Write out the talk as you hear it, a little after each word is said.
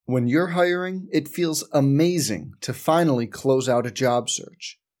When you're hiring, it feels amazing to finally close out a job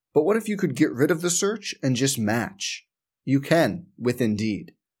search. But what if you could get rid of the search and just match? You can with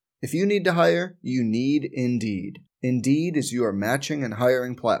Indeed. If you need to hire, you need Indeed. Indeed is your matching and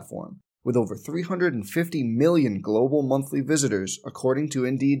hiring platform. With over 350 million global monthly visitors, according to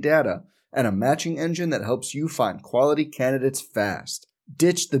Indeed data, and a matching engine that helps you find quality candidates fast.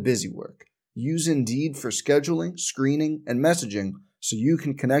 Ditch the busy work. Use Indeed for scheduling, screening, and messaging so you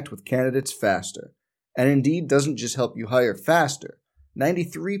can connect with candidates faster. And Indeed doesn't just help you hire faster.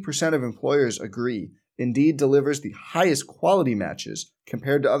 93% of employers agree Indeed delivers the highest quality matches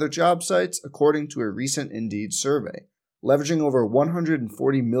compared to other job sites, according to a recent Indeed survey. Leveraging over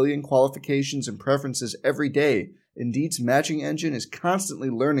 140 million qualifications and preferences every day, Indeed's matching engine is constantly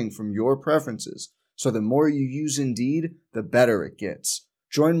learning from your preferences, so the more you use Indeed, the better it gets.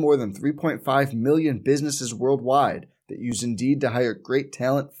 Join more than 3.5 million businesses worldwide that use Indeed to hire great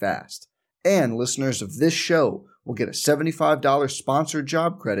talent fast. And listeners of this show will get a $75 sponsored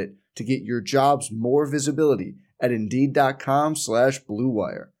job credit to get your jobs more visibility at Indeed.com/Blue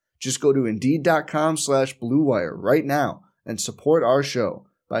Wire. Just go to Indeed.com/Blue Wire right now and support our show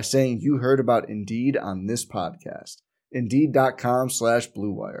by saying you heard about Indeed on this podcast.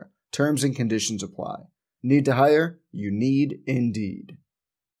 Indeed.com/Blue Wire. Terms and conditions apply. Need to hire? You need Indeed.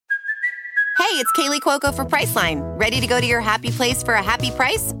 Hey, it's Kaylee Cuoco for Priceline. Ready to go to your happy place for a happy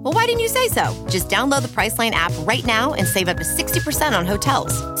price? Well, why didn't you say so? Just download the Priceline app right now and save up to 60% on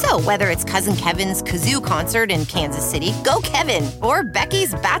hotels. So whether it's Cousin Kevin's Kazoo Concert in Kansas City, go Kevin, or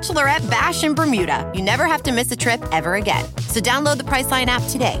Becky's Bachelorette Bash in Bermuda, you never have to miss a trip ever again. So download the Priceline app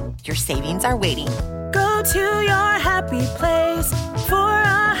today. Your savings are waiting. Go to your happy place for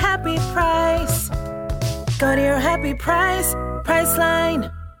a happy price. Go to your happy price,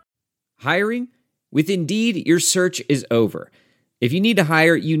 Priceline. Hiring? With Indeed, your search is over. If you need to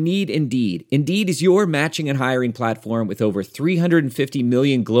hire, you need Indeed. Indeed is your matching and hiring platform with over 350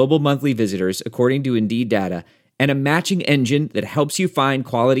 million global monthly visitors, according to Indeed data, and a matching engine that helps you find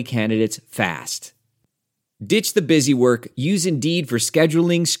quality candidates fast. Ditch the busy work. Use Indeed for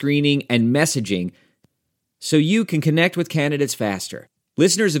scheduling, screening, and messaging so you can connect with candidates faster.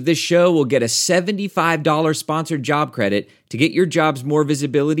 Listeners of this show will get a $75 sponsored job credit to get your jobs more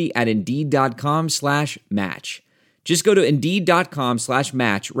visibility at Indeed.com/match. Just go to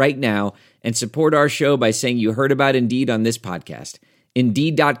Indeed.com/match right now and support our show by saying you heard about Indeed on this podcast.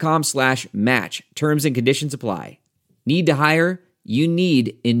 Indeed.com/match. Terms and conditions apply. Need to hire? You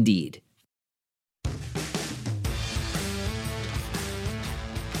need Indeed.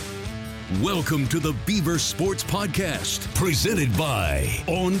 Welcome to the Beaver Sports Podcast, presented by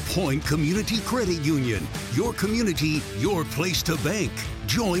On Point Community Credit Union. Your community, your place to bank.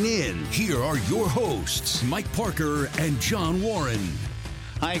 Join in. Here are your hosts, Mike Parker and John Warren.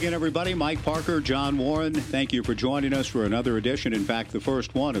 Hi again, everybody. Mike Parker, John Warren. Thank you for joining us for another edition. In fact, the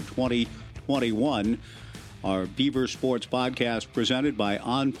first one of 2021. Our Beaver Sports Podcast presented by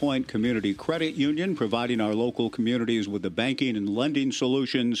On Point Community Credit Union, providing our local communities with the banking and lending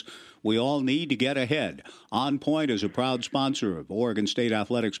solutions we all need to get ahead. On Point is a proud sponsor of Oregon State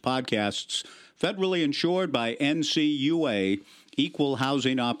Athletics podcasts, federally insured by NCUA, Equal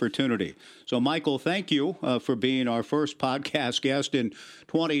Housing Opportunity. So, Michael, thank you for being our first podcast guest in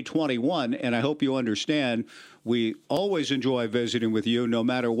 2021, and I hope you understand we always enjoy visiting with you no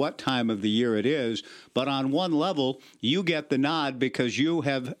matter what time of the year it is. But on one level, you get the nod because you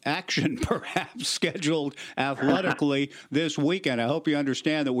have action perhaps scheduled athletically this weekend. I hope you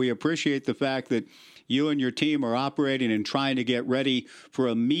understand that we appreciate the fact that you and your team are operating and trying to get ready for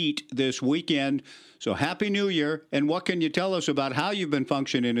a meet this weekend. So Happy New Year. And what can you tell us about how you've been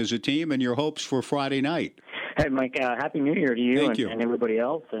functioning as a team and your hopes for Friday night? Hey, Mike, Happy New Year to you and everybody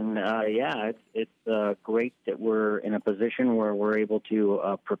else. And, it's great that we're in a position where we're able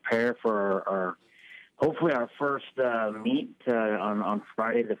to prepare for our hopefully our first meet on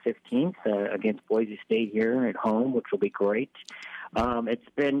Friday the 15th against Boise State here at home, which will be great.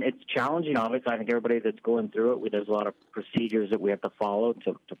 It's challenging, obviously. I think everybody that's going through it, there's a lot of procedures that we have to follow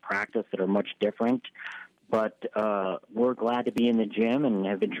to practice that are much different. But we're glad to be in the gym and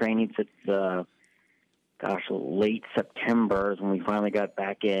have been training since late September is when we finally got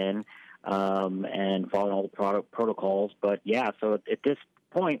back in and following all the protocols. But, so at this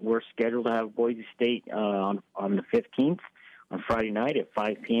point, we're scheduled to have Boise State on the 15th on Friday night at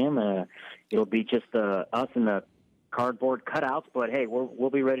 5 p.m. It'll be just us and the cardboard cutouts, but, hey, we'll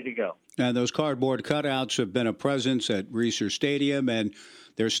be ready to go. And those cardboard cutouts have been a presence at Reser Stadium, and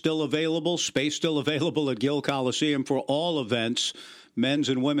they're still available, space still available at Gill Coliseum for all events. Men's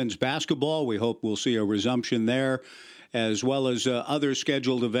and women's basketball, we hope we'll see a resumption there. as well as other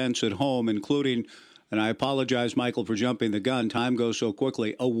scheduled events at home, including, and I apologize, Michael, for jumping the gun. Time goes so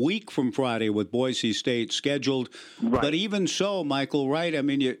quickly. A week from Friday with Boise State scheduled. Right. But even so, Michael, right? I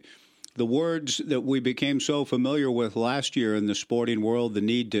mean, the words that we became so familiar with last year in the sporting world, the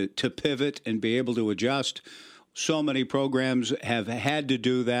need to pivot and be able to adjust. So many programs have had to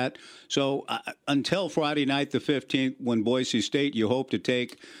do that. So until Friday night, the 15th, when Boise State, you hope to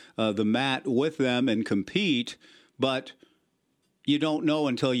take the mat with them and compete. But you don't know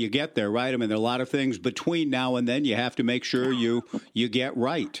until you get there, right? I mean, there are a lot of things between now and then you have to make sure you get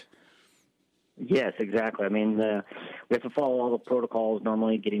right. Yes, exactly. I mean, we have to follow all the protocols,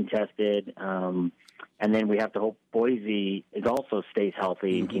 normally getting tested, and then we have to hope Boise also stays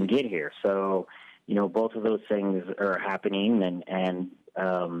healthy and can get here. So, both of those things are happening, and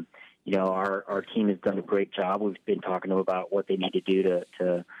our team has done a great job. We've been talking to them about what they need to do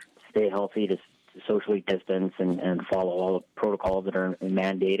to stay healthy, to socially distance and follow all the protocols that are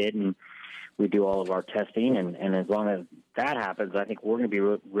mandated, and we do all of our testing, and as long as that happens, I think we're going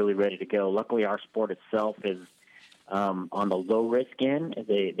to be really ready to go. Luckily, our sport itself is on the low-risk end.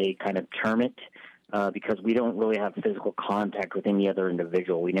 They kind of term it because we don't really have physical contact with any other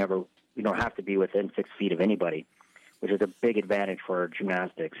individual. We don't have to be within 6 feet of anybody, which is a big advantage for our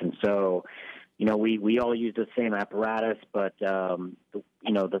gymnastics. And so, we all use the same apparatus, but the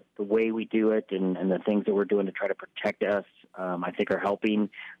way we do it and the things that we're doing to try to protect us, I think are helping.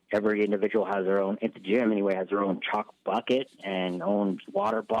 Every individual has their own, at the gym anyway, has their own chalk bucket and own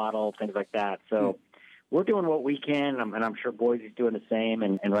water bottle, things like that. So we're doing what we can, and I'm sure Boise's doing the same.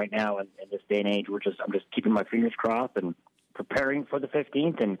 And right now, in this day and age, I'm just keeping my fingers crossed and preparing for the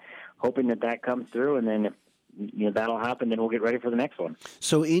 15th and hoping that comes through. And then if that'll happen, then we'll get ready for the next one.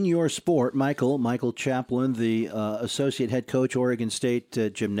 So in your sport, Michael Chaplin, the associate head coach, Oregon State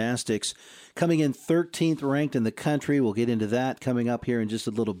Gymnastics, coming in 13th ranked in the country. We'll get into that coming up here in just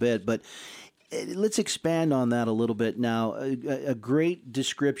a little bit. But let's expand on that a little bit now. A great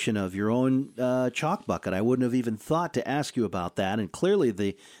description of your own chalk bucket. I wouldn't have even thought to ask you about that. And clearly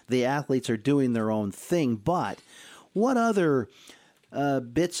the athletes are doing their own thing. But what other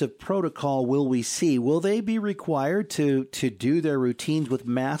bits of protocol will we see? Will they be required to do their routines with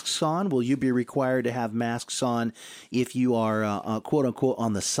masks on? Will you be required to have masks on if you are, quote unquote,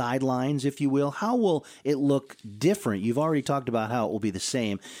 on the sidelines, if you will? How will it look different? You've already talked about how it will be the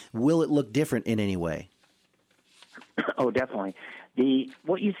same. Will it look different in any way? Oh, definitely.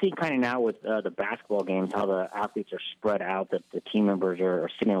 What you see kind of now with the basketball games, how the athletes are spread out, that the team members are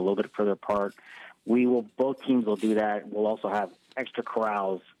sitting a little bit further apart. Both teams will do that. We'll also have extra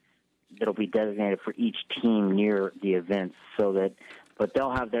corrals that'll be designated for each team near the events, but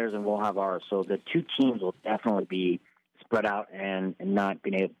they'll have theirs and we'll have ours. So the two teams will definitely be spread out and not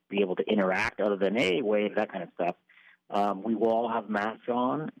be able to interact other than, hey, wave, that kind of stuff. We will all have masks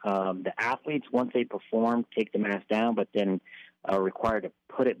on. The athletes, once they perform, take the mask down, but then are required to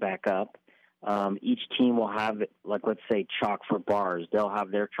put it back up. Each team will have, like, let's say, chalk for bars. They'll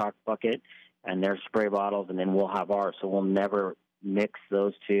have their chalk bucket and their spray bottles, and then we'll have ours. So we'll never mix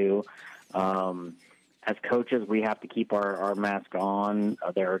those two. As coaches, we have to keep our mask on.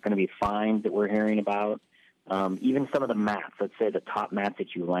 There are going to be fines that we're hearing about. Even some of the mats, let's say the top mat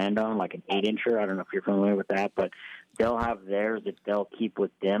that you land on, like an 8-incher, I don't know if you're familiar with that, but they'll have theirs that they'll keep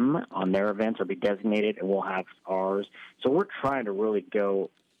with them on their events or be designated, and we'll have ours. So we're trying to really go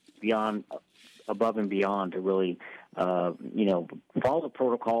above and beyond to really follow the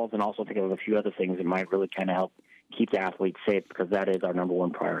protocols and also think of a few other things that might really kind of help keep the athletes safe, because that is our number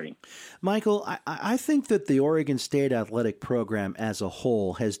one priority. Michael, I think that the Oregon State athletic program as a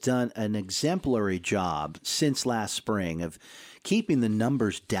whole has done an exemplary job since last spring of keeping the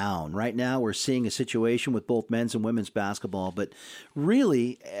numbers down. Right now we're seeing a situation with both men's and women's basketball, but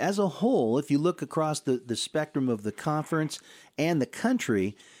really, as a whole, if you look across the spectrum of the conference and the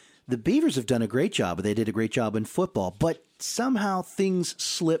country, the Beavers have done a great job. They did a great job in football, but somehow things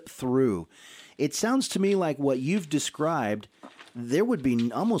slip through. It sounds to me like what you've described, there would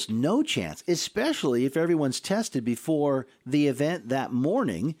be almost no chance, especially if everyone's tested before the event that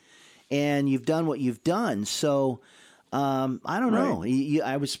morning and you've done what you've done. So I don't know.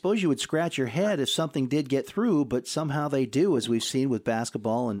 I would suppose you would scratch your head if something did get through, but somehow they do, as we've seen with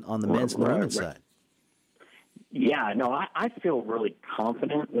basketball and on the men's and the women's side. Yeah, no, I feel really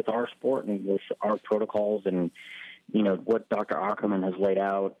confident with our sport and with our protocols, and what Dr. Ackerman has laid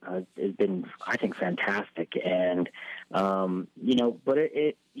out has been, I think, fantastic. And but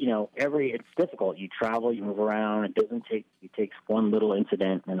it's difficult. You travel, you move around. It takes one little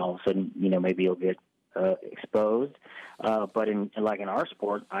incident, and all of a sudden, maybe you'll get exposed. But in our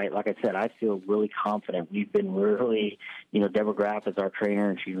sport, like I said, I feel really confident. We've been really, Deborah Graff is our trainer,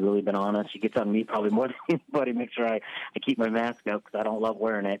 and she's really been on us. She gets on me probably more than anybody. Make sure I keep my mask up because I don't love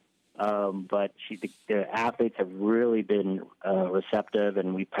wearing it. But the athletes have really been receptive,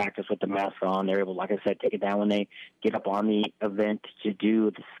 and we practice with the mask on. They're able, like I said, take it down when they get up on the event to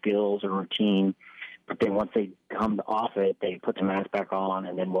do the skills or routine. But then once they come off it, they put the mask back on,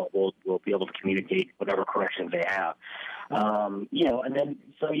 and then we'll be able to communicate whatever corrections they have. And then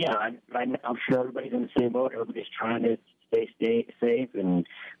I'm sure everybody's in the same boat. Everybody's trying to stay safe, and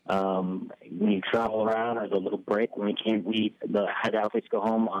when you travel around, there's a little break. When we had athletes go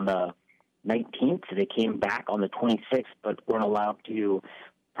home on the 19th. They came back on the 26th, but weren't allowed to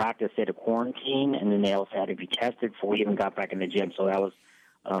practice. They had a quarantine, and then they also had to be tested before we even got back in the gym. So that was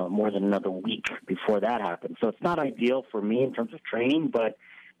more than another week before that happened. So it's not ideal for me in terms of training, but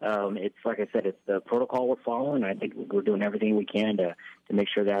it's like I said, it's the protocol we're following. I think we're doing everything we can to make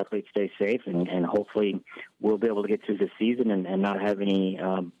sure the athletes stay safe, and hopefully we'll be able to get through the season and not have any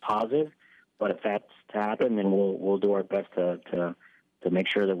positive. But if that's to happen, then we'll do our best to make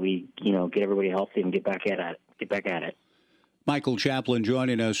sure that we get everybody healthy and get back at it. Michael Chaplin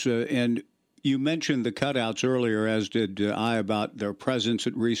joining us, and you mentioned the cutouts earlier, as did I, about their presence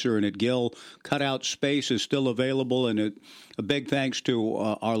at Reser and at Gill. Cutout space is still available, and a big thanks to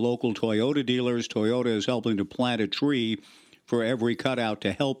our local Toyota dealers. Toyota is helping to plant a tree for every cutout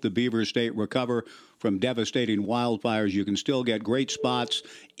to help the Beaver State recover from devastating wildfires. You can still get great spots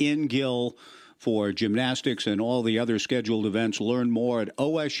in Gill for gymnastics and all the other scheduled events. Learn more at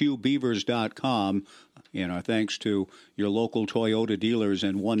osubeavers.com. And our thanks to your local Toyota dealers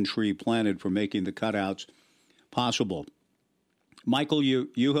and One Tree Planted for making the cutouts possible. Michael, you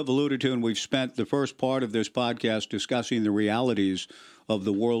have alluded to, and we've spent the first part of this podcast discussing the realities of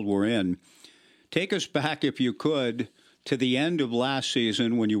the world we're in. Take us back, if you could, to the end of last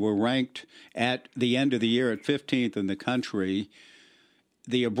season when you were ranked at the end of the year at 15th in the country,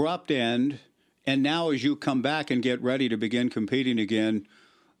 the abrupt end, and now as you come back and get ready to begin competing again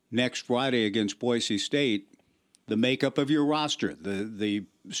next Friday against Boise State, the makeup of your roster, the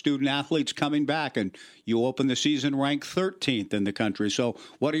student athletes coming back, and you open the season ranked 13th in the country. So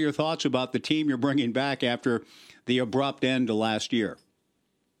what are your thoughts about the team you're bringing back after the abrupt end to last year?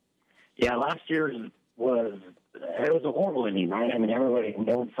 Yeah, last year was a horrible ending, right? I mean,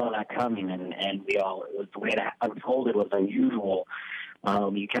 no one saw that coming, and the way it unfolded was unusual.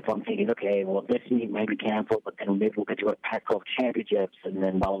 You kept on thinking, okay, well, this meet might be canceled, but then maybe we'll get to a Pac-12 championships, and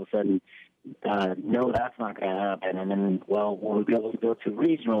then all of a sudden, no, that's not going to happen. And then, well, we'll be able to go to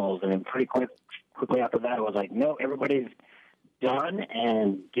regionals, and then pretty quickly after that, it was like, no, everybody's done,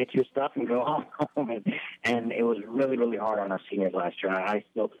 and get your stuff and go home. And it was really, really hard on our seniors last year. I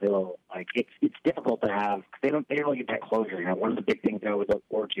still feel like it's difficult to have, because they don't really get that closure. One of the big things I always look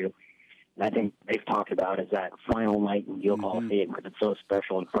forward to, and I think they've talked about, is that final night in Gill Coliseum, because it's so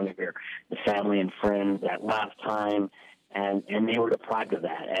special in front of the family and friends, that last time, and they were deprived of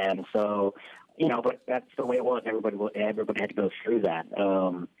that. And so, but that's the way it was. Everybody had to go through that.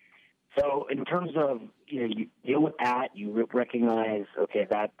 So in terms of, you deal with that, you recognize, okay,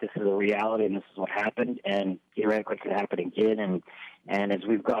 that this is a reality and this is what happened, and theoretically it could happen again. And as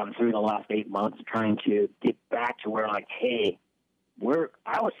we've gone through the last 8 months trying to get back to where, like, hey,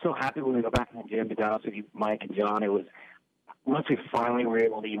 I was so happy when we go back in the gym, to be honest with you, Mike and John. It was, once we finally were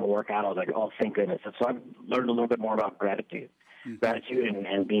able to even work out, I was like, oh, thank goodness. And so I've learned a little bit more about gratitude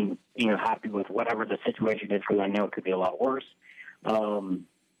and being, happy with whatever the situation is, because I know it could be a lot worse.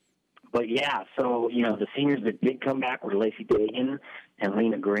 But yeah, so, the seniors that did come back were Lacey Dagan and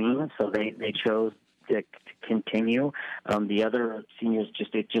Lena Green. So they chose to continue. The other seniors,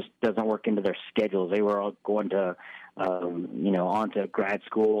 it just doesn't work into their schedules. They were all going to, on to grad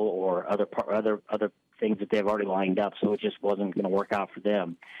school or other things that they've already lined up. So it just wasn't going to work out for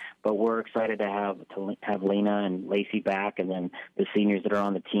them. But we're excited to have Lena and Lacey back, and then the seniors that are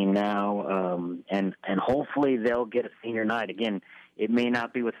on the team now, and hopefully they'll get a senior night. Again, it may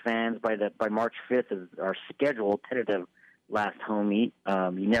not be with fans by March 5th is our scheduled tentative last home meet.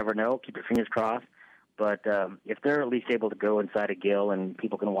 You never know. Keep your fingers crossed. But if they're at least able to go inside a Gill and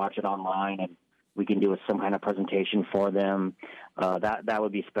people can watch it online and we can do some kind of presentation for them, that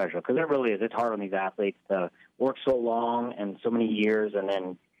would be special. Because it really is. It's hard on these athletes to work so long and so many years, and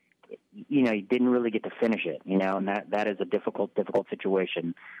then, you didn't really get to finish it, and that is a difficult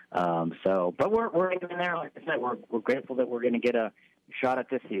situation. But we're hanging in there. Like I said, we're grateful that we're going to get a shot at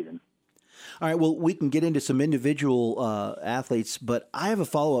this season. All right, well, we can get into some individual athletes, but I have a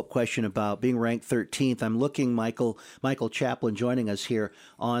follow-up question about being ranked 13th. I'm looking, Michael Chaplin joining us here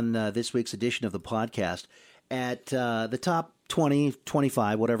on this week's edition of the podcast, at the top 20,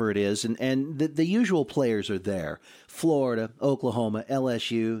 25, whatever it is, and the usual players are there. Florida, Oklahoma,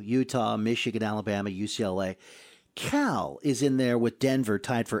 LSU, Utah, Michigan, Alabama, UCLA. Cal is in there with Denver,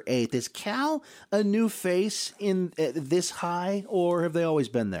 tied for 8th. Is Cal a new face in this high, or have they always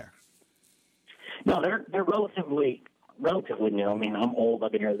been there? No, they're relatively new. I mean, I'm old.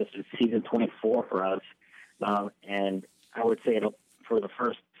 I've been here. This is season 24 for us, and I would say for the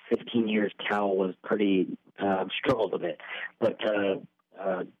first 15 years, Cal was pretty struggled a bit. But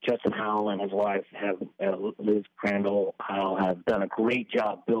Justin Howell and his wife Liz Crandall Howell have done a great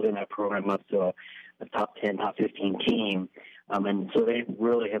job building that program up to a top 10, top 15 team. And so they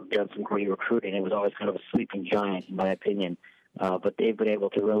really have done some great recruiting. It was always kind of a sleeping giant, in my opinion. But they've been able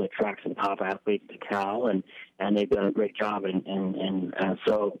to really attract some top athletes to Cal, and they've done a great job. And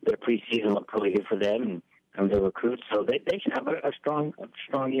so their preseason looked really good for them and their recruits. So they should have a strong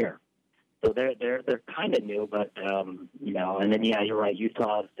year. So they're kind of new, but and then you're right.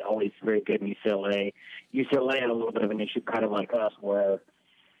 Utah is always very good. In UCLA had a little bit of an issue, kind of like us, where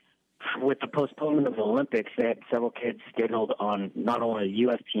with the postponement of the Olympics, they had several kids scheduled on not only the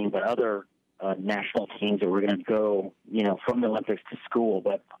U.S. team but other national teams that were going to go, from the Olympics to school.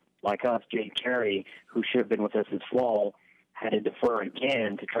 But like us, Jade Carey, who should have been with us this fall, had to defer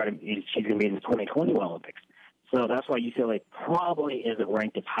again to try to. She's going to be in the 2020 Olympics. So that's why UCLA probably isn't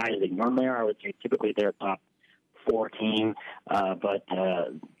ranked as high as they normally are. I would say typically they're a top 4 team, but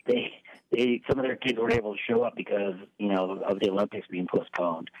they some of their kids weren't able to show up because of the Olympics being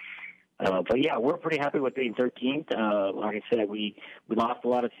postponed. But yeah, we're pretty happy with being 13th. Like I said, we lost a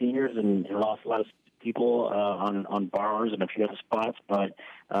lot of seniors and lost a lot of people on bars and a few other spots, but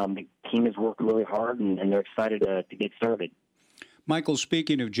the team has worked really hard and they're excited to get started. Michael,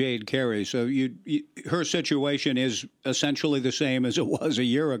 speaking of Jade Carey, so her situation is essentially the same as it was a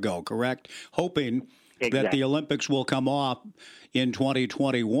year ago, correct? Hoping that the Olympics will come off in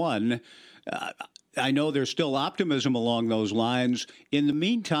 2021. I know there's still optimism along those lines. In the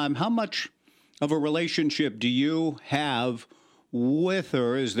meantime, how much of a relationship do you have with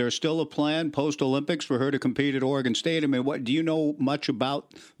her? Is there still a plan post-Olympics for her to compete at Oregon State? I mean, what do you know much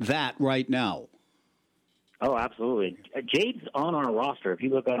about that right now? Oh, absolutely. Jade's on our roster. If you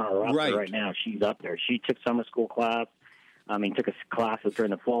look on our roster right now, she's up there. She took summer school class. Took a class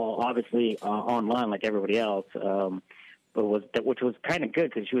during the fall, obviously online like everybody else. Which was kind of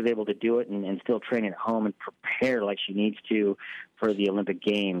good because she was able to do it and still train at home and prepare like she needs to for the Olympic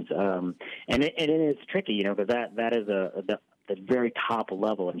Games. And it is tricky, because that is the very top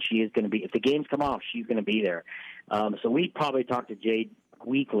level, and she is going to be. If the games come off, she's going to be there. So we probably talk to Jade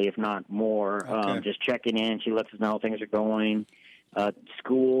weekly, if not more, just checking in. She lets us know how things are going.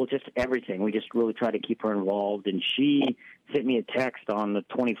 School, just everything. We just really try to keep her involved. And she sent me a text on the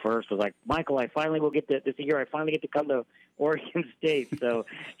 21st. Was like, Michael, I finally will get this year. I finally get to come to Oregon State. So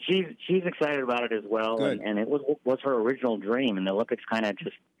she's excited about it as well. And it was her original dream. And the Olympics kind of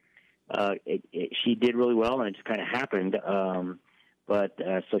just she did really well, and it just kind of happened.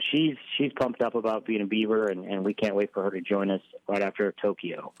 So she's pumped up about being a Beaver, and we can't wait for her to join us right after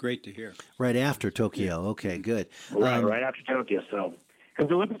Tokyo. Great to hear. Right after Tokyo. Okay, good. Right after Tokyo. So, because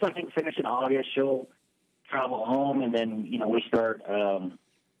the Olympics, I think, finish in August, she'll travel home, and then we start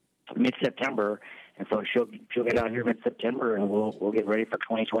mid-September, and so she'll get out here mid-September, and we'll get ready for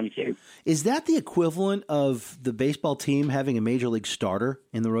 2022. Is that the equivalent of the baseball team having a major league starter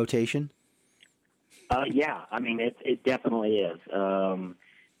in the rotation? Yeah, I mean, it definitely is.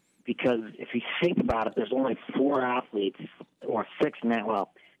 Because if you think about it, there's only 4 athletes, or 6 now.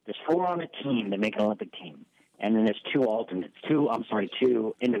 Well, there's 4 on a team that make an Olympic team. And then there's 2 alternates,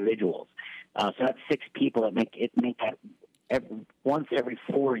 2 individuals. So that's 6 people that make that once every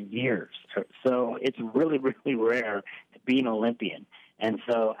 4 years. So it's really, really rare to be an Olympian. And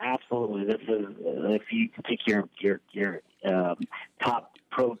so absolutely, this is, if you take your top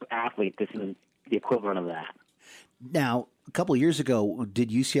pro athlete, this is the equivalent of that. Now, a couple of years ago, did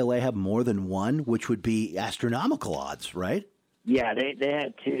UCLA have more than one, which would be astronomical odds, right? Yeah, they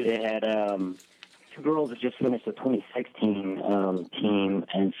had 2. They had 2 girls that just finished the 2016 team,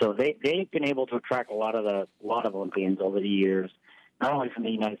 and so they've been able to attract a lot of Olympians over the years, not only from the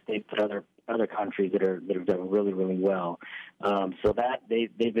United States but other countries that have done really, really well. So that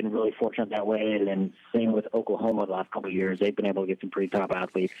they've been really fortunate that way. And then same with Oklahoma the last couple of years, they've been able to get some pretty top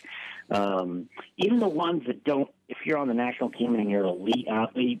athletes. Even the ones that don't, if you're on the national team and you're an elite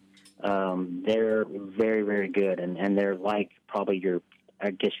athlete, they're very, very good, and they're like probably your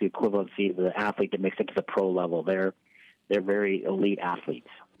I guess, the equivalency of the athlete that makes it to the pro level. They're very elite athletes.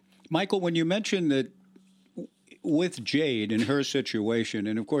 Michael, when you mentioned that with Jade and her situation,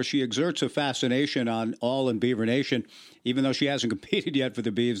 and of course she exerts a fascination on all in Beaver Nation, even though she hasn't competed yet for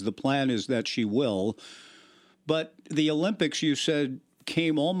the Beavs, the plan is that she will. But the Olympics, you said,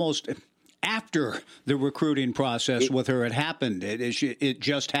 came almost after the recruiting process with her. It happened. It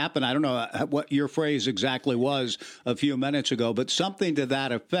just happened. I don't know what your phrase exactly was a few minutes ago, but something to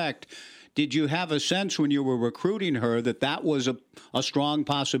that effect. Did you have a sense when you were recruiting her that was a strong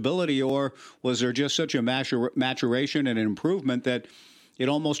possibility, or was there just such a maturation and an improvement that it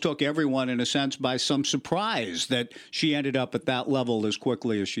almost took everyone, in a sense, by some surprise that she ended up at that level as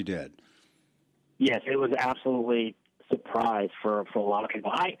quickly as she did? Yes, it was absolutely a surprise for a lot of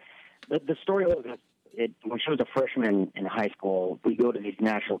people. The story was when she was a freshman in high school, we go to these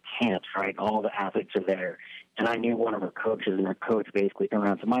national camps, right? All the athletes are there. And I knew one of her coaches, and her coach basically turned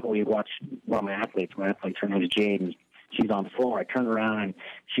around and said, Michael, you watch one of my athletes. Her name is Jade, and she's on the floor. I turned around, and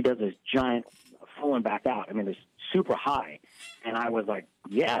she does this giant full and back out. I mean, it's super high. And I was like,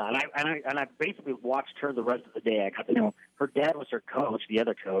 yeah. And I basically watched her the rest of the day. I got to know her dad was her coach, the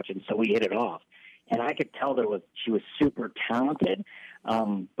other coach, and so we hit it off. And I could tell she was super talented,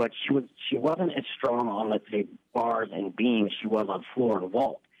 but she wasn't as strong on, let's say, bars and beams as she was on floor and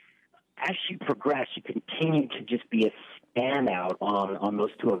vault. As she progressed, she continued to just be a standout on those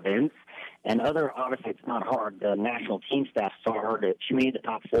two events. And obviously, it's not hard. The national team staff saw her. She made the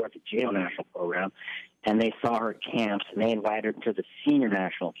top 4 at the JO national program, and they saw her at camps, and they invited her to the senior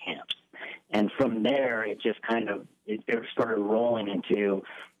national camps. And from there, it just it started rolling into,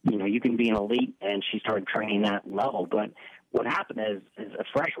 you can be an elite, and she started training that level. But what happened is, as a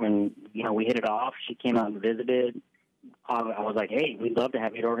freshman, we hit it off. She came out and visited. I was like, hey, we'd love to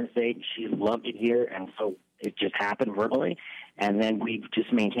have you at Oregon State. She loved it here, and so it just happened verbally. And then we've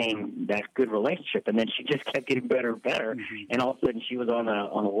just maintained that good relationship, and then she just kept getting better and better. Mm-hmm. And all of a sudden, she was on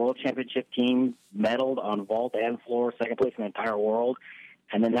the world championship team, medaled on vault and floor, second place in the entire world.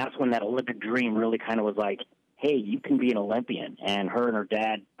 And then that's when that Olympic dream really kind of was like, hey, you can be an Olympian. And her and her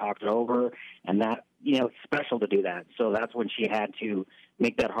dad talked it over, and that, it's special to do that. So that's when she had to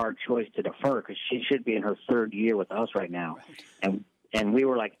make that hard choice to defer, because she should be in her 3rd year with us right now. And we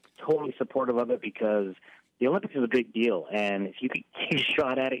were like totally supportive of it, because the Olympics is a big deal. And if you could take a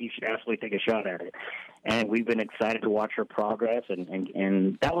shot at it, you should absolutely take a shot at it. And we've been excited to watch her progress.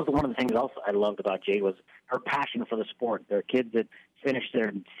 And that was one of the things also I loved about Jade was her passion for the sport. There are kids that finish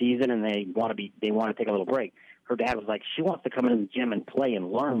their season and they want to take a little break. Her dad was like, she wants to come into the gym and play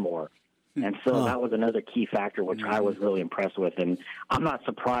and learn more. And so that was another key factor, which I was really impressed with. And I'm not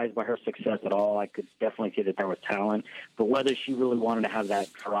surprised by her success at all. I could definitely see that there was talent. But whether she really wanted to have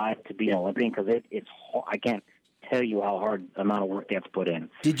that drive to be an Olympian, because it's I can't tell you how hard amount of work they have to put in.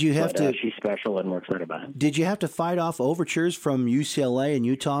 Did you have to? She's special, and we're excited about it. Did you have to fight off overtures from UCLA and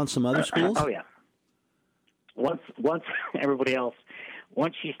Utah and some other schools? Oh, yeah. Once everybody else,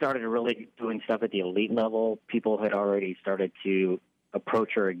 once she started really doing stuff at the elite level, people had already started to approach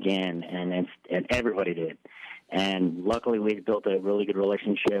her again, and everybody did. And luckily, we built a really good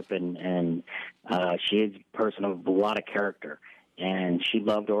relationship, and she is a person of a lot of character. And she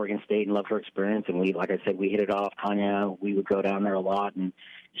loved Oregon State and loved her experience. And we, like I said, we hit it off. Tanya, we would go down there a lot, and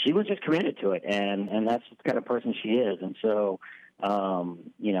she was just committed to it. And that's the kind of person she is. And so,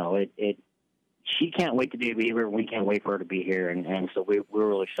 she can't wait to be a Beaver. We can't wait for her to be here. And so we're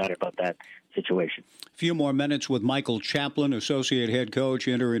really excited about that situation. A few more minutes with Michael Chaplin, associate head coach,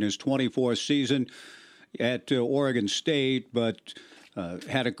 entering his 24th season at Oregon State, but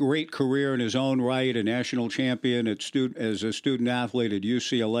had a great career in his own right, a national champion as a student athlete at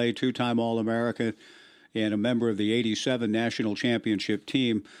UCLA, 2-time All-American, and a member of the 87 national championship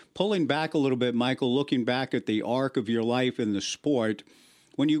team. Pulling back a little bit, Michael, looking back at the arc of your life in the sport,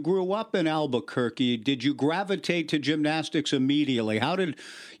 when you grew up in Albuquerque, did you gravitate to gymnastics immediately? How did,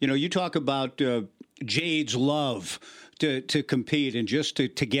 you talk about Jade's love to compete and just to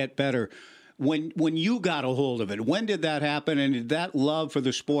get better. When you got a hold of it, when did that happen? And did that love for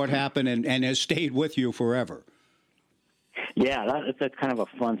the sport happen and has stayed with you forever? Yeah, that's kind of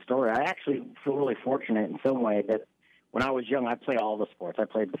a fun story. I actually feel really fortunate in some way that when I was young, I played all the sports. I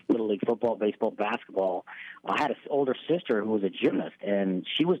played Little League football, baseball, basketball. I had an older sister who was a gymnast, and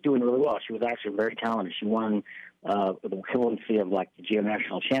she was doing really well. She was actually very talented. She won the equivalency of like the GM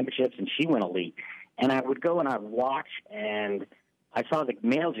National Championships, and she went elite. And I would go and I'd watch, and I saw the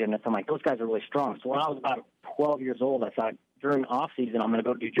male gymnasts. I'm like, those guys are really strong. So when I was about 12 years old, I thought during off season, I'm going to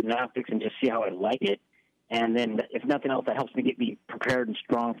go do gymnastics and just see how I like it. And then if nothing else, that helps me get me prepared and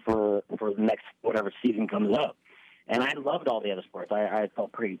strong for the next whatever season comes up. And I loved all the other sports. I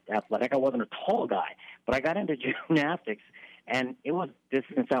felt pretty athletic. I wasn't a tall guy, but I got into gymnastics, and this is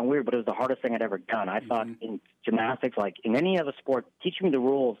going to sound weird, but it was the hardest thing I'd ever done. I thought in gymnastics, like in any other sport, teach me the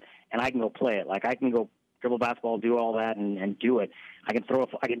rules, and I can go play it. Like I can go dribble basketball, do all that, and do it. I can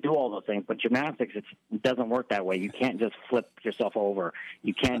do all those things, but gymnastics, it doesn't work that way. You can't just flip yourself over.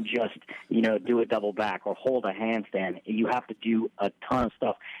 You can't just, do a double back or hold a handstand. You have to do a ton of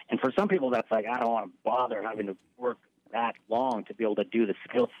stuff. And for some people, that's like, I don't want to bother having to work that long to be able to do the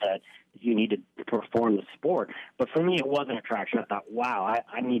skill set that you need to perform the sport. But for me, it was an attraction. I thought, wow,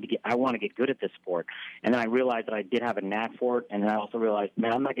 I want to get good at this sport. And then I realized that I did have a knack for it. And then I also realized,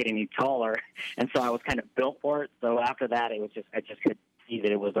 man, I'm not getting any taller. And so I was kind of built for it. So after that, I just could see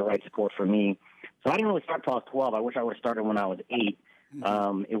that it was the right sport for me. So I didn't really start until I was 12. I wish I would have started when I was 8.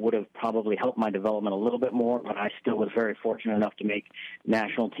 It would have probably helped my development a little bit more, but I still was very fortunate enough to make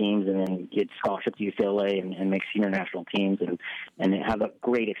national teams and then get scholarship to UCLA and make senior national teams and have a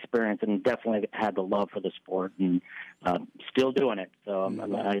great experience, and definitely had the love for the sport and still doing it. So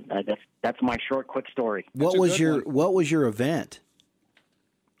that's my short, quick story. What was your event?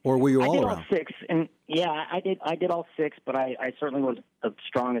 Or were you all around? I did all 6, and I did all 6, but I certainly was the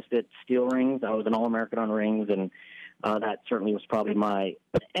strongest at steel rings. I was an All-American on rings, and that certainly was probably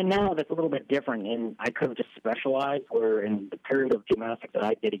and now that's a little bit different, and I could have just specialized, where in the period of gymnastics that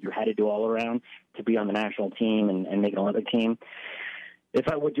I did, you had to do all around to be on the national team and make an Olympic team. If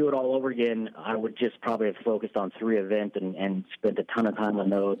I would do it all over again, I would just probably have focused on 3 events and spent a ton of time on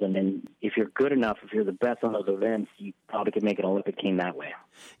those. And then if you're good enough, if you're the best on those events, you probably could make an Olympic team that way.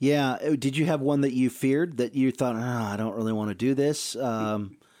 Yeah. Did you have one that you feared, that you thought, I don't really want to do this? There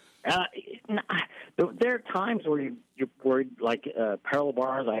are times where you're worried, like parallel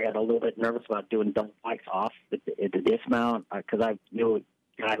bars. I got a little bit nervous about doing double spikes off at the dismount because I knew a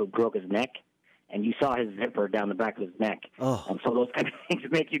guy who broke his neck, and you saw his zipper down the back of his neck. Oh. And so those kind of things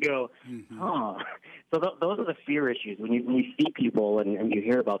make you go, So those are the fear issues. When you see people and you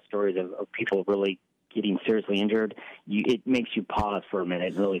hear about stories of people really getting seriously injured, it makes you pause for a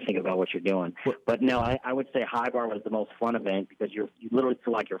minute and really think about what you're doing. But no, I would say high bar was the most fun event because you literally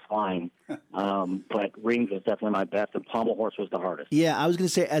feel like you're flying. But rings was definitely my best, and pommel horse was the hardest. Yeah, I was going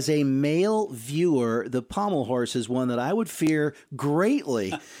to say, as a male viewer, the pommel horse is one that I would fear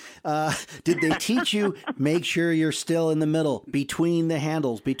greatly. Did they teach you, make sure you're still in the middle, between the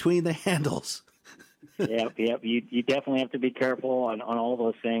handles? Yep. You definitely have to be careful on all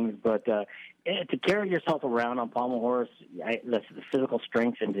those things, but to carry yourself around on pommel horse, the physical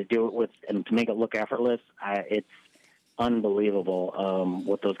strength, and to do it and to make it look effortless, it's unbelievable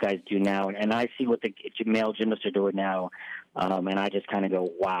what those guys do now. And I see what the male gymnasts are doing now, and I just kind of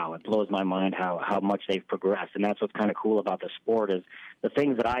go, wow, it blows my mind how much they've progressed. And that's what's kind of cool about the sport, is the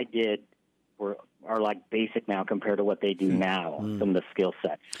things that I did are like basic now compared to what they do now, some of the skill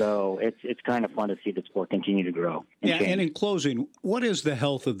sets. So it's kind of fun to see the sport continue to grow. And in closing, what is the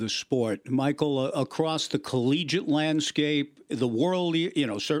health of the sport, Michael, across the collegiate landscape, the world,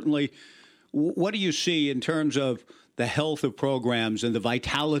 certainly, what do you see in terms of the health of programs and the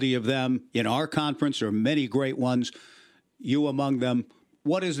vitality of them in our conference? There are many great ones, you among them.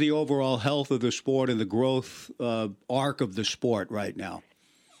 What is the overall health of the sport and the growth arc of the sport right now?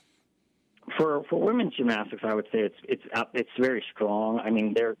 For women's gymnastics, I would say it's very strong. I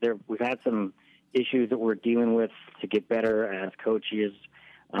mean, we've had some issues that we're dealing with to get better as coaches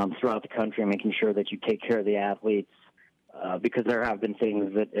throughout the country, making sure that you take care of the athletes, because there have been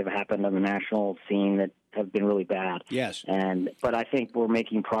things that have happened on the national scene that have been really bad. Yes. But I think we're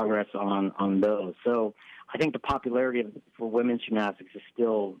making progress on those. So I think the popularity for women's gymnastics is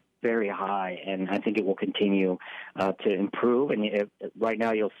still very high, and I think it will continue to improve. And right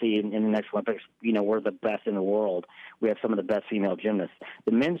now, you'll see in the next Olympics, we're the best in the world. We have some of the best female gymnasts.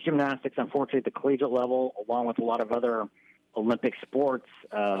 The men's gymnastics, unfortunately, at the collegiate level, along with a lot of other Olympic sports,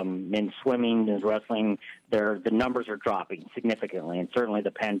 men's swimming, men's wrestling, the numbers are dropping significantly, and certainly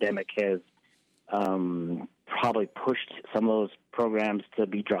the pandemic has probably pushed some of those programs to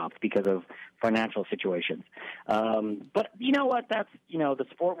be dropped because of financial situations. But you know what? The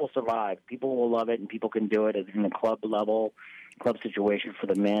sport will survive. People will love it, and people can do it in the club situation for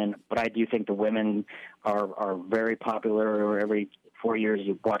the men. But I do think the women are very popular. Every 4 years,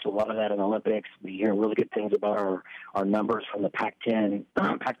 you watch a lot of that in the Olympics. We hear really good things about our numbers from the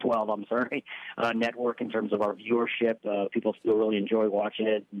Pac-12, network in terms of our viewership. People still really enjoy watching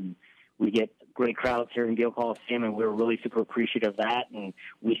it, and we get great crowds here in Gill Coliseum, and we're really super appreciative of that. And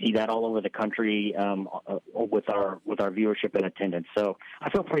we see that all over the country with our viewership and attendance. So I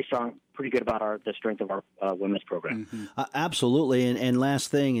feel pretty good about the strength of our women's program. Absolutely. And last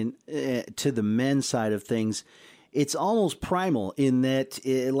thing, to the men's side of things, it's almost primal in that,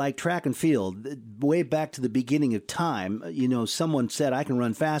 like track and field, way back to the beginning of time, someone said, I can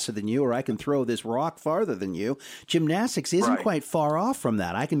run faster than you, or I can throw this rock farther than you. Gymnastics isn't quite far off from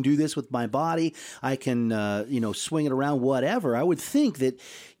that. I can do this with my body. I can, swing it around, whatever. I would think that,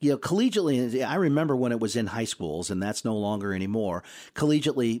 collegiately, I remember when it was in high schools, and that's no longer anymore.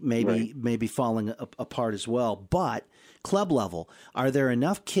 Collegiately, maybe falling apart as well. But club level, are there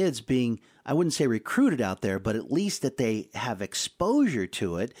enough kids being, I wouldn't say recruited out there, but at least that they have exposure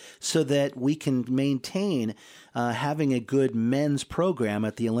to it so that we can maintain having a good men's program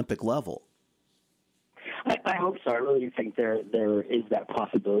at the Olympic level? I hope so. I really do think there is that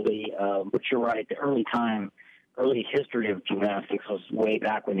possibility. But you're right. The early history of gymnastics was way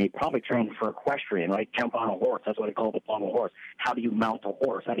back when they probably trained for equestrian, right? Jump on a horse. That's what they call it, on a horse. How do you mount a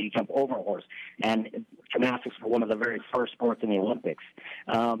horse? How do you jump over a horse? And gymnastics were one of the very first sports in the Olympics.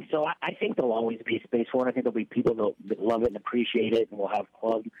 So I think there'll always be space for it. I think there'll be people that love it and appreciate it, and we'll have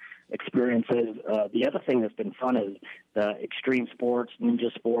club experiences. The other thing that's been fun is the extreme sports,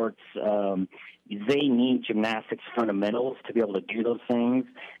 ninja sports. They need gymnastics fundamentals to be able to do those things,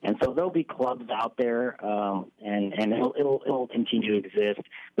 and so there'll be clubs out there, and it'll continue to exist.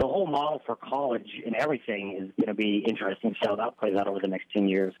 The whole model for college and everything is going to be interesting to see how that plays out over the next 10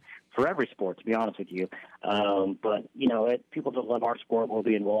 years for every sport, to be honest with you. But people that love our sport will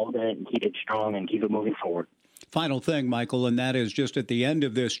be involved in it and keep it strong and keep it moving forward. Final thing, Michael, and that is just at the end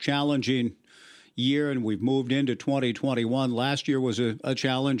of this challenging year, and we've moved into 2021. Last year was a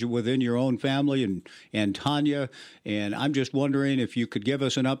challenge within your own family and Tanya, and I'm just wondering if you could give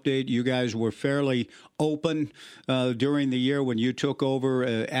us an update. You guys were fairly open during the year when you took over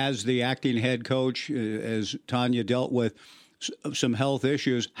as the acting head coach, as Tanya dealt with some health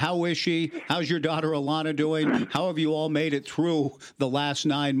issues. How is she? How's your daughter Alana doing? How have you all made it through the last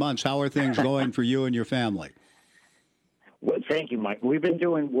 9 months? How are things going for you and your family? Well, thank you, Mike. We've been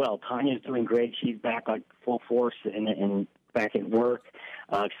doing well. Tanya's doing great. She's back like full force and back at work.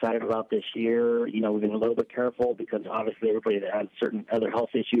 Excited about this year. We've been a little bit careful because obviously everybody that has certain other health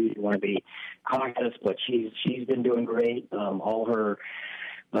issues, you want to be cautious. But she's been doing great. All her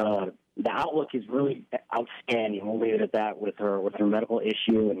the outlook is really outstanding. We'll leave it at that with her medical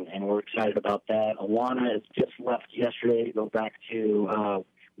issue, and we're excited about that. Alana has just left yesterday to go back to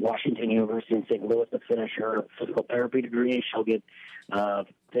Washington University in St. Louis to finish her physical therapy degree. She'll get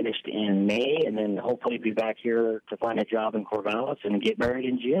finished in May, and then hopefully be back here to find a job in Corvallis and get married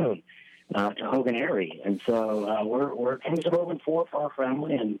in June to Hogan Airy. And so we're things are moving forward for our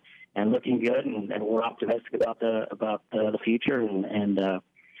family and looking good, and we're optimistic about the future and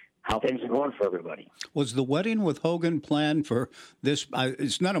how things are going for everybody. Was the wedding with Hogan planned for this?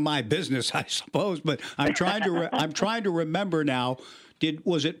 It's none of my business, I suppose, but I'm trying to remember now.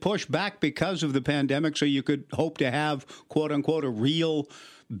 Was it pushed back because of the pandemic so you could hope to have, quote unquote, a real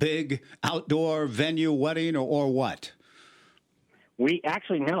big outdoor venue wedding or what? We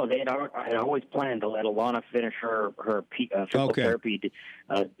actually know they had always planned to let Alana finish her physical therapy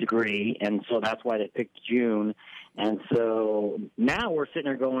degree, and so that's why they picked June. And so now we're sitting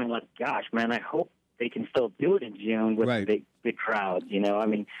there going like, gosh, man, I hope they can still do it in June with big crowds. I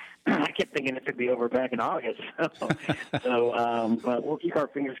mean, I kept thinking it could be over back in August. But we'll keep our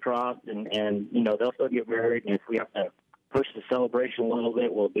fingers crossed, and they'll still get married. And if we have to push the celebration a little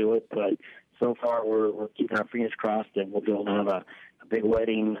bit, we'll do it. But so far, we're keeping our fingers crossed, and we'll be able to have a big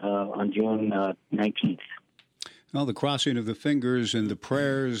wedding on June 19th. Well, the crossing of the fingers and the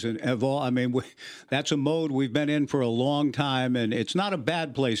prayers and all, I mean, that's a mode we've been in for a long time, and it's not a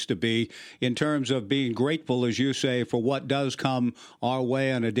bad place to be in terms of being grateful, as you say, for what does come our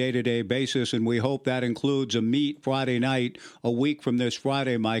way on a day-to-day basis, and we hope that includes a meet Friday night, a week from this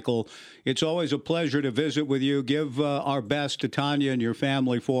Friday, Michael. It's always a pleasure to visit with you. Give our best to Tanya and your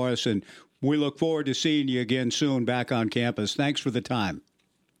family for us, and we look forward to seeing you again soon back on campus. Thanks for the time.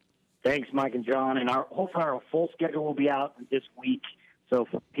 Thanks, Mike and John. And hopefully our full schedule will be out this week, so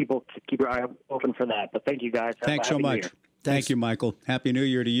people keep your eye open for that. But thank you, guys. Thanks so much. Thank you, Michael. Happy New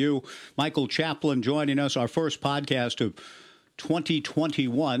Year to you. Michael Chaplin joining us, our first podcast of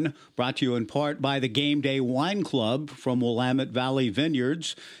 2021, brought to you in part by the Game Day Wine Club from Willamette Valley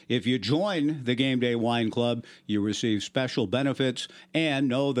Vineyards. If you join the Game Day Wine Club, you receive special benefits and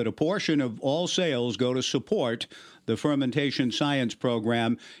know that a portion of all sales go to support the Fermentation Science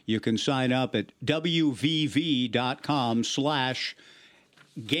Program. You can sign up at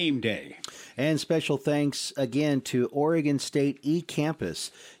wvv.com/gameday. And special thanks again to Oregon State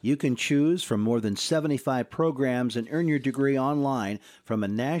eCampus. You can choose from more than 75 programs and earn your degree online from a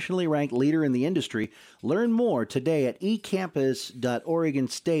nationally ranked leader in the industry. Learn more today at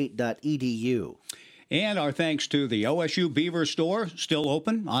ecampus.oregonstate.edu. And our thanks to the OSU Beaver Store, still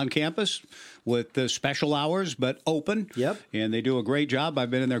open on campus with the special hours, but open. Yep. And they do a great job.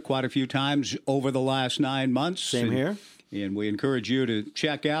 I've been in there quite a few times over the last 9 months. Same here. And we encourage you to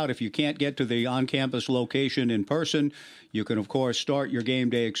check out. If you can't get to the on-campus location in person, you can, of course, start your game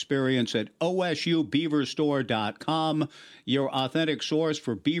day experience at osubeaverstore.com, your authentic source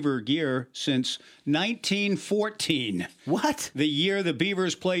for Beaver gear since 1914. What? The year the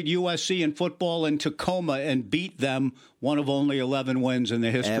Beavers played USC in football in Tacoma and beat them, one of only 11 wins in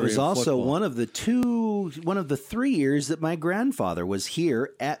the history of football. It was also one of the 3 years that my grandfather was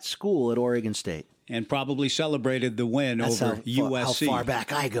here at school at Oregon State. And probably celebrated the win over USC. How far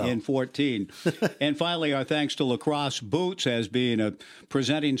back I go. In 14. And finally, our thanks to Lacrosse Boots as being a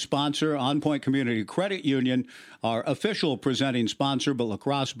presenting sponsor. On Point Community Credit Union, our official presenting sponsor, but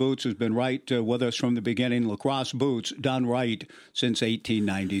Lacrosse Boots has been right with us from the beginning. Lacrosse Boots, done right since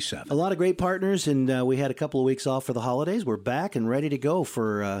 1897. A lot of great partners, and we had a couple of weeks off for the holidays. We're back and ready to go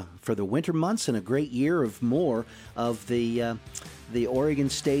for the winter months and a great year of more of the Oregon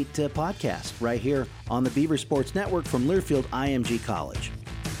State podcast right here on the Beaver Sports Network from Learfield IMG College.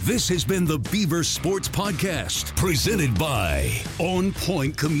 This has been the Beaver Sports Podcast, presented by On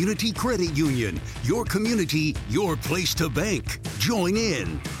Point Community Credit Union. Your community, your place to bank. Join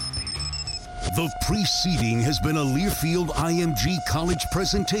in. The preceding has been a Learfield IMG College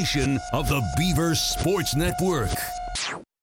presentation of the Beaver Sports Network.